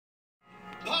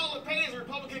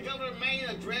Governor of Maine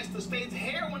addressed the state's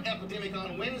heroin epidemic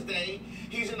on Wednesday.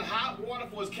 He's in hot water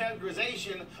for his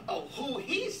characterization of who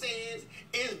he says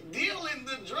is dealing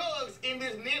the drugs in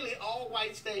this nearly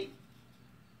all-white state.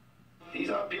 These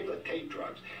are people that take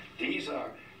drugs. These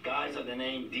are guys of the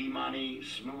name D-Money,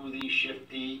 Smoothie,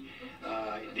 Shifty,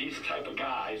 these type of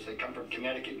guys that come from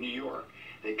Connecticut, New York.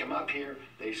 They come up here,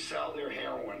 they sell their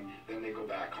heroin, then they go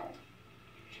back home.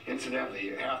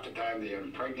 Incidentally, half the time they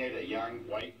impregnate a young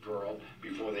white girl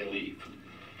before they leave,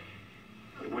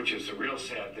 which is a real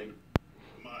sad thing.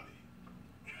 Money.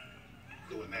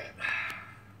 Doing that.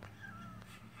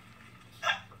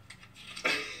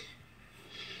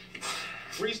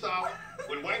 Freestyle.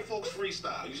 When white folks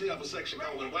freestyle, you should have a section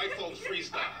called "When White Folks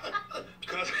Freestyle,"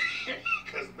 because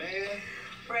man,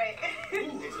 right.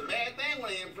 Ooh, it's a bad thing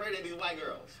when they impregnate these white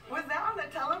girls. Was that on the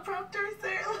teleprompter,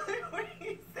 sir? What are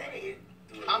you saying?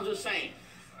 I'm just saying.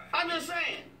 I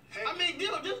mean,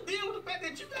 just deal with the fact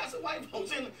that you got some white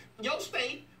folks in your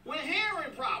state with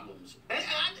heroin problems.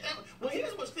 Well,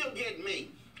 here's what's still getting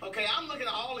me. Okay, I'm looking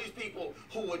at all these people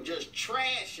who were just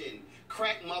trashing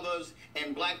crack mothers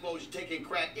and black folks taking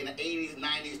crack in the 80s,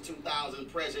 90s,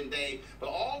 2000s, present day. But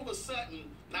all of a sudden,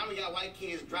 now we got white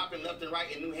kids dropping left and right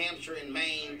in New Hampshire and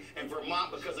Maine and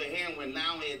Vermont because of heroin.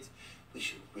 Now we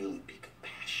should really be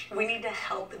compassionate. We need to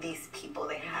help these people.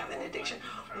 They have an addiction,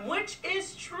 which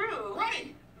is true.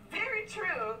 Right. Very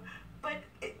true. But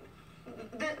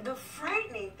the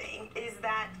frightening thing is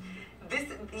that this,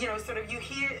 sort of you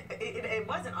hear, it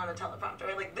wasn't on a teleprompter,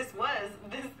 right? Like, this was.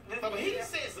 But he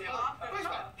said some other,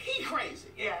 he crazy.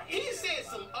 Yeah. He said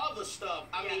some other stuff.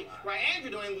 I mean, right,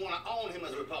 Andrew don't even want to own him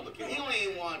as a Republican. He don't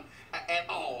even want at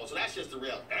all. So that's just the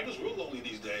real. Andrew's real lonely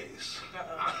these days.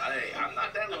 Hey, I'm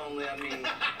not that lonely. I mean,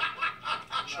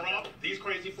 Trump, these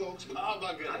crazy folks. Oh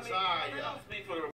my goodness. Sorry, y'all.